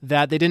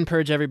that they didn't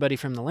purge everybody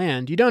from the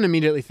land, you don't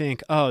immediately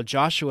think, oh,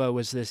 Joshua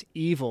was this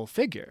evil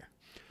figure.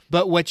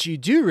 But what you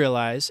do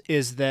realize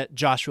is that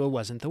Joshua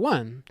wasn't the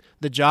one.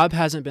 The job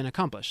hasn't been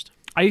accomplished.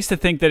 I used to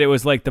think that it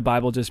was like the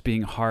Bible just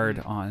being hard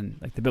on,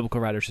 like the biblical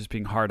writers just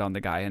being hard on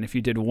the guy. And if you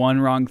did one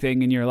wrong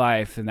thing in your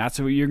life, then that's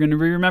what you're going to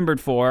be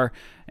remembered for.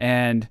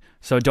 And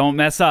so don't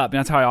mess up. And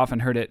that's how I often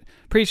heard it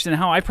preached, and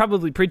how I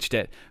probably preached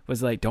it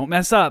was like, don't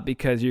mess up,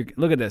 because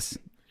look at this.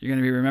 You're going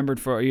to be remembered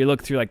for, you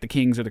look through like the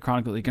Kings or the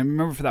Chronicles, you can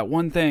remember for that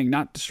one thing,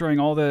 not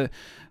destroying all the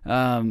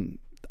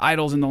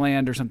idols in the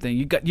land or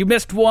something. You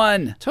missed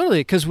one. Totally,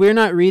 because we're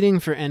not reading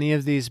for any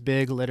of these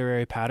big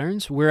literary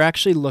patterns. We're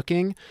actually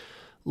looking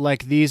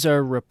like these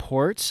are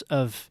reports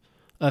of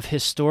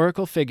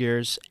historical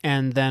figures,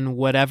 and then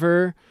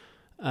whatever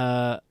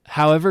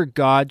however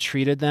God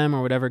treated them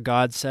or whatever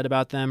God said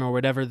about them or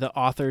whatever the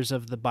authors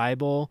of the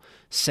Bible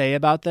say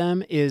about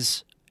them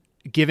is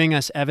giving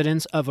us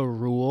evidence of a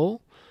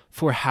rule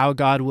for how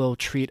God will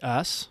treat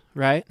us,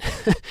 right?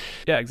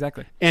 Yeah,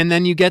 exactly. And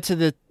then you get to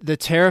the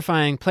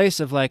terrifying place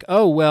of like,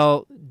 oh,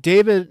 well,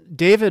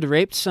 David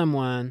raped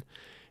someone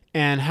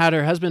and had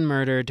her husband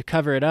murdered to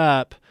cover it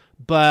up,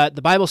 but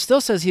the Bible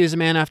still says he was a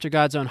man after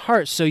God's own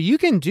heart. So you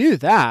can do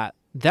that.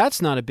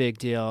 That's not a big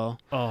deal.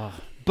 Oh.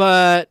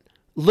 But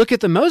look at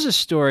the Moses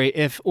story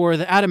or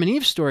the Adam and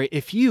Eve story.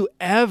 If you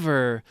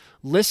ever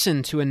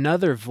listen to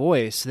another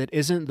voice that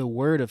isn't the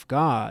word of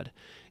God,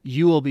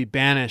 you will be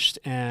banished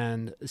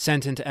and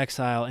sent into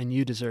exile and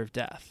you deserve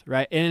death,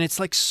 right? And it's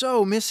like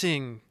so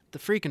missing the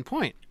freaking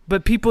point.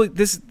 But people,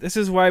 this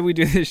is why we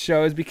do this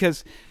show, is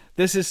because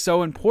this is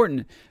so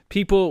important.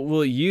 People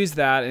will use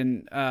that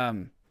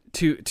and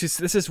to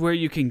this is where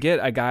you can get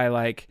a guy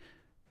like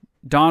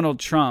Donald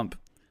Trump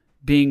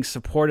being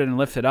supported and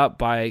lifted up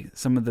by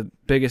some of the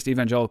biggest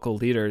evangelical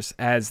leaders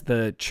as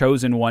the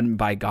chosen one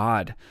by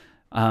God.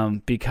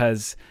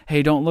 Because,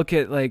 hey, don't look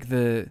at like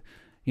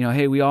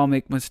hey, we all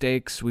make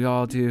mistakes. We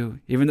all do.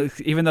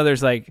 Even though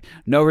there's like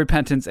no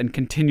repentance and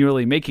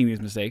continually making these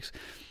mistakes,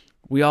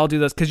 we all do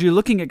those. Because you're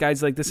looking at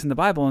guys like this in the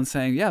Bible and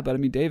saying, yeah, but I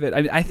mean, David,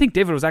 I think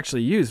David was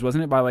actually used,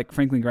 wasn't it, by like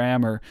Franklin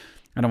Graham, or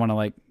I don't want to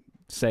like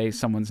say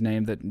someone's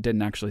name that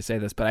didn't actually say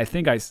this, but I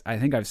think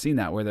I've seen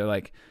that where they're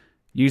like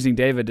using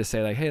David to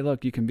say like, hey,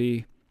 look, you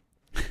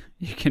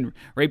can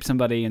rape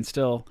somebody and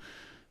still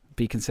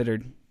be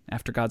considered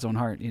after God's own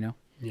heart,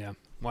 Yeah,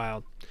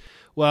 wild.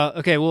 Well,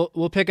 okay,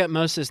 we'll pick up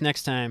Moses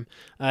next time.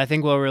 I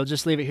think we'll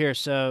just leave it here.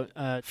 So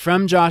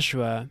from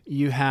Joshua,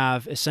 you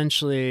have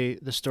essentially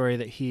the story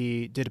that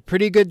he did a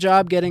pretty good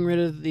job getting rid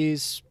of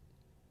these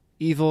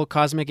evil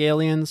cosmic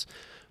aliens,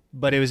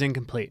 but it was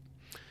incomplete.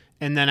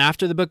 And then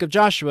after the book of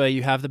Joshua,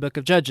 you have the book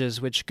of Judges,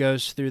 which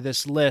goes through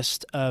this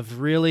list of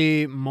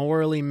really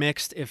morally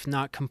mixed, if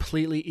not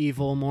completely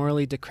evil,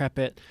 morally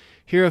decrepit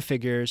hero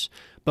figures.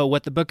 But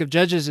what the book of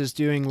Judges is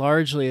doing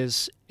largely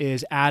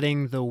is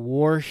adding the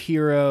war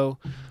hero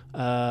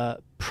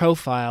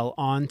profile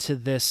onto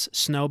this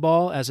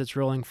snowball as it's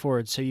rolling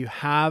forward. So you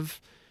have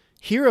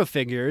hero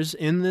figures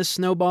in this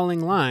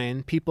snowballing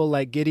line, people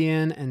like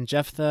Gideon and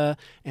Jephthah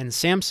and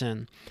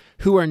Samson,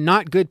 who are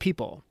not good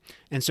people.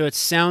 And so it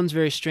sounds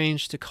very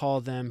strange to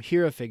call them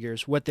hero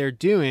figures. What they're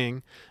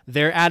doing,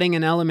 they're adding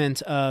an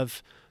element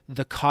of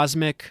the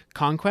cosmic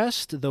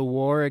conquest, the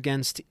war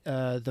against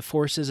the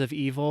forces of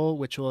evil,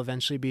 which will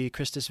eventually be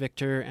Christus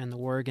Victor, and the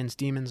war against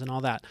demons and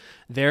all that.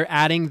 They're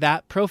adding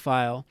that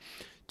profile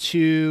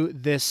to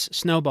this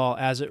snowball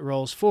as it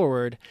rolls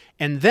forward.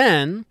 And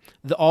then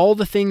all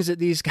the things that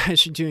these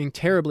guys are doing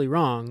terribly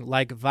wrong,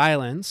 like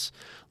violence,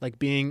 like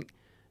being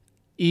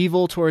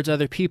evil towards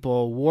other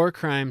people, war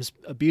crimes,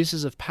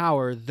 abuses of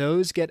power,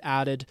 those get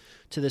added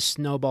to the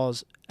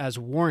snowballs as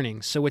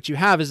warnings. So what you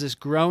have is this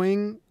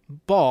growing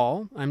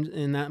ball, I'm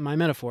in that my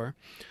metaphor,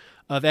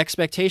 of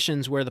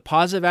expectations where the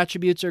positive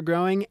attributes are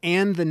growing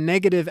and the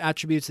negative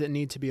attributes that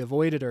need to be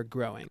avoided are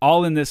growing.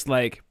 All in this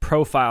like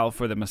profile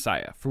for the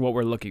Messiah, for what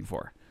we're looking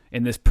for,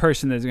 in this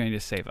person that's going to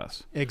save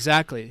us.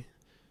 Exactly.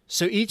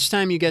 So each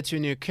time you get to a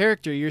new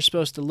character, you're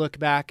supposed to look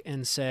back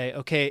and say,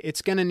 okay,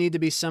 it's going to need to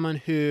be someone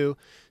who,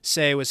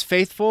 say, was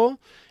faithful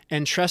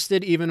and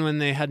trusted even when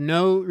they had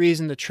no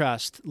reason to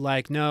trust,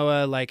 like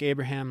Noah, like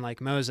Abraham, like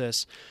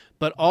Moses,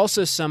 but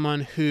also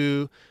someone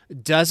who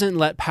doesn't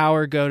let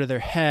power go to their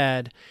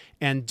head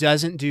and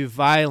doesn't do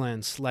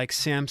violence, like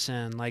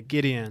Samson, like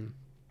Gideon.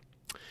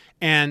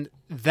 And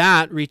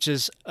that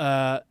reaches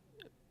not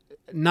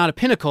a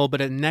pinnacle, but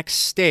a next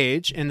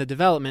stage in the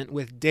development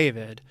with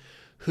David,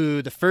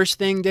 who the first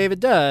thing David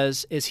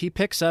does is he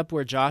picks up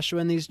where Joshua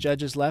and these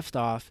judges left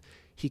off.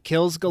 He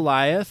kills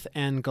Goliath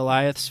and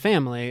Goliath's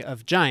family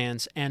of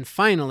giants, and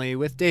finally,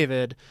 with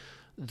David,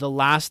 the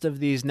last of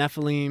these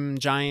Nephilim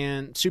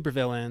giant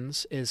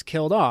supervillains is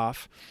killed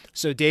off.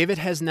 So David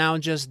has now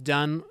just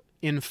done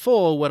in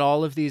full what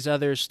all of these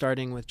others,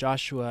 starting with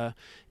Joshua,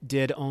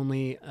 did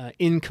only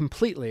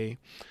incompletely.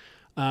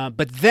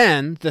 But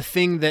then the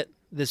thing that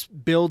this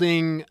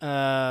building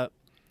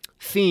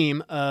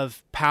theme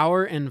of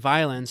power and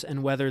violence,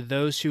 and whether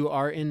those who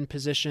are in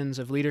positions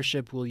of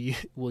leadership will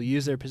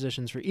use their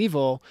positions for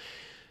evil,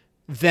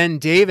 then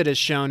David is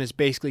shown as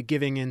basically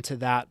giving into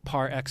that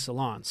par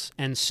excellence.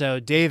 And so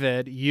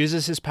David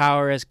uses his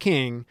power as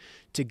king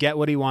to get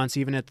what he wants,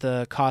 even at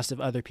the cost of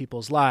other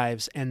people's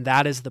lives. And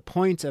that is the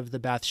point of the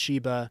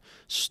Bathsheba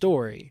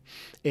story,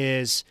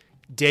 is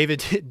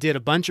David did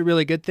a bunch of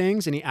really good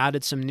things, and he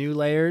added some new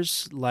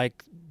layers,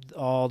 like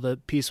all the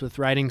piece with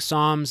writing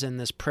Psalms and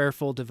this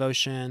prayerful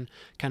devotion,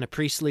 kind of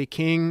priestly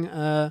king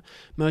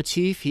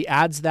motif. He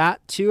adds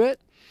that to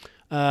it.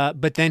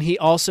 But then he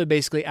also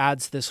basically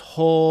adds this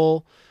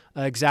whole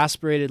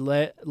exasperated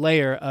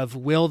layer of,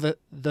 will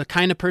the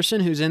kind of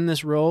person who's in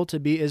this role to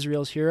be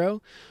Israel's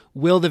hero,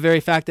 will the very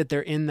fact that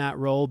they're in that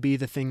role be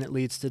the thing that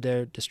leads to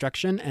their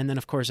destruction? And then,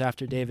 of course,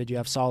 after David, you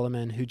have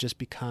Solomon, who just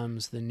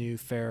becomes the new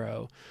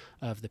pharaoh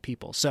of the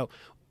people. So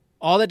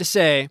all that to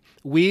say,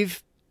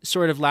 we've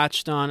sort of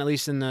latched on, at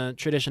least in the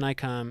tradition I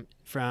come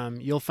from,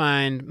 you'll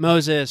find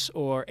Moses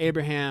or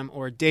Abraham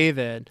or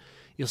David.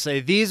 You'll say,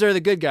 these are the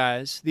good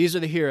guys. These are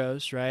the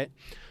heroes, right?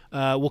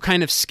 We'll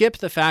kind of skip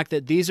the fact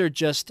that these are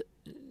just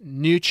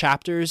new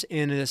chapters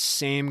in a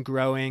same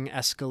growing,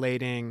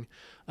 escalating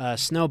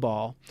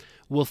snowball.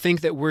 We'll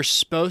think that we're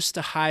supposed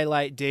to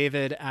highlight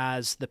David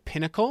as the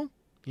pinnacle.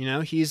 You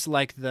know, he's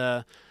like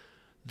the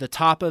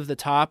top of the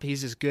top.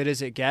 He's as good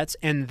as it gets.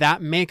 And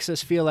that makes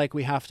us feel like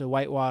we have to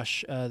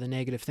whitewash the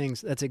negative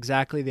things. That's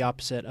exactly the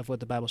opposite of what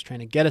the Bible's trying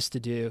to get us to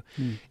do,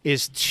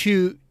 is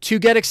to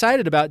get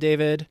excited about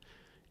David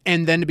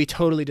and then to be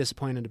totally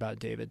disappointed about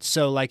David.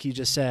 So like you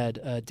just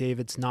said,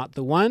 David's not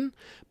the one,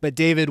 but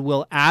David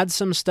will add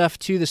some stuff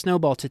to the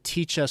snowball to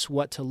teach us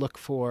what to look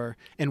for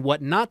and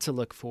what not to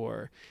look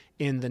for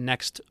in the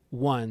next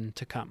one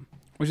to come.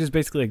 Which is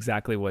basically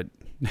exactly what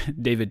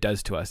David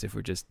does to us if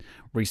we're just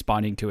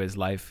responding to his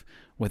life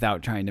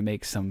without trying to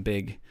make some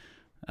big,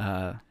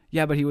 but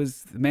he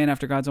was the man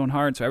after God's own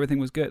heart, so everything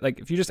was good. Like,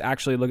 if you just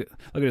actually look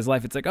at his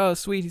life, it's like, oh,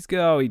 sweet, he's good.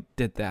 Oh, he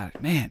did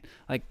that. Man,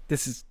 like,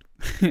 this is,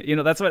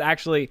 that's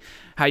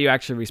how you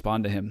actually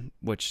respond to him,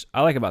 which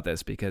I like about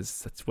this,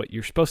 because that's what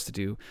you're supposed to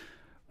do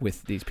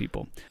with these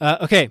people.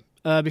 Okay.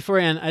 Before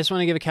I end, I just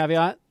want to give a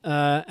caveat.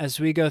 As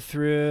we go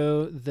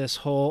through this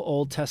whole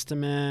Old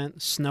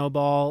Testament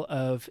snowball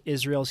of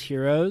Israel's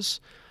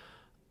heroes,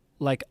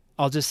 like,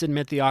 I'll just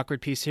admit the awkward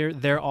piece here.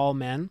 They're all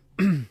men.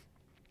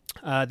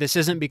 This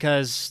isn't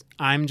because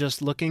I'm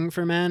just looking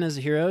for men as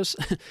heroes.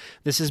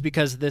 This is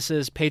because this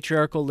is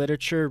patriarchal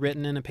literature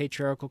written in a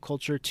patriarchal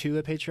culture to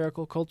a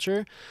patriarchal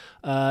culture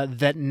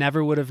that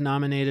never would have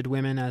nominated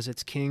women as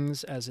its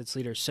kings, as its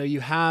leaders. So you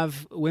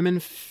have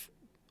women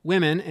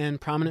in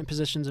prominent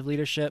positions of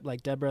leadership,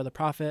 like Deborah the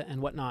prophet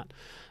and whatnot.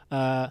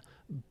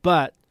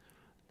 But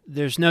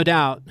there's no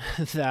doubt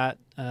that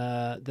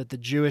the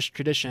Jewish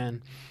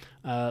tradition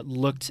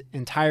looked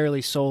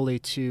entirely solely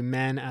to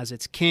men as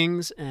its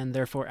kings and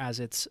therefore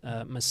as its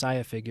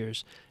Messiah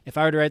figures. If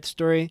I were to write the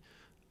story,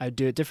 I'd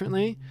do it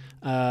differently.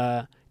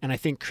 And I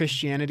think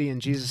Christianity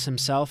and Jesus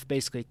himself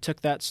basically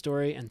took that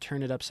story and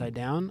turned it upside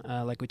down,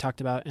 like we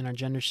talked about in our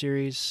gender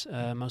series,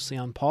 mostly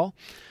on Paul.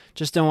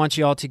 Just don't want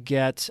you all to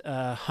get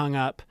hung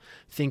up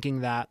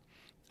thinking that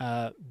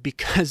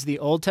because the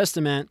Old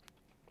Testament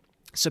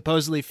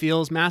supposedly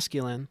feels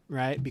masculine,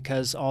 right,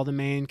 because all the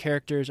main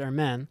characters are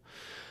men,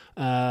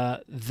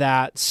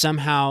 that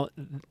somehow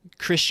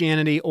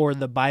Christianity or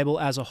the Bible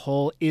as a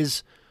whole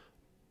is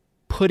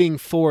putting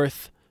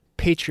forth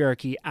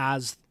patriarchy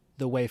as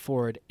the way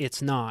forward.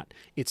 It's not.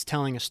 It's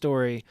telling a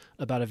story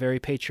about a very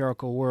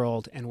patriarchal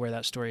world, and where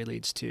that story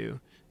leads to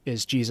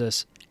is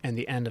Jesus and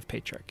the end of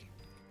patriarchy.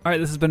 All right,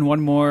 this has been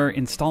one more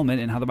installment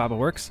in How the Bible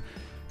Works.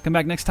 Come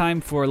back next time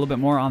for a little bit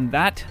more on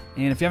that.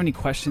 And if you have any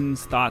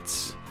questions,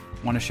 thoughts,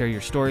 want to share your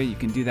story, you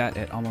can do that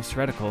at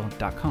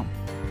almostheretical.com.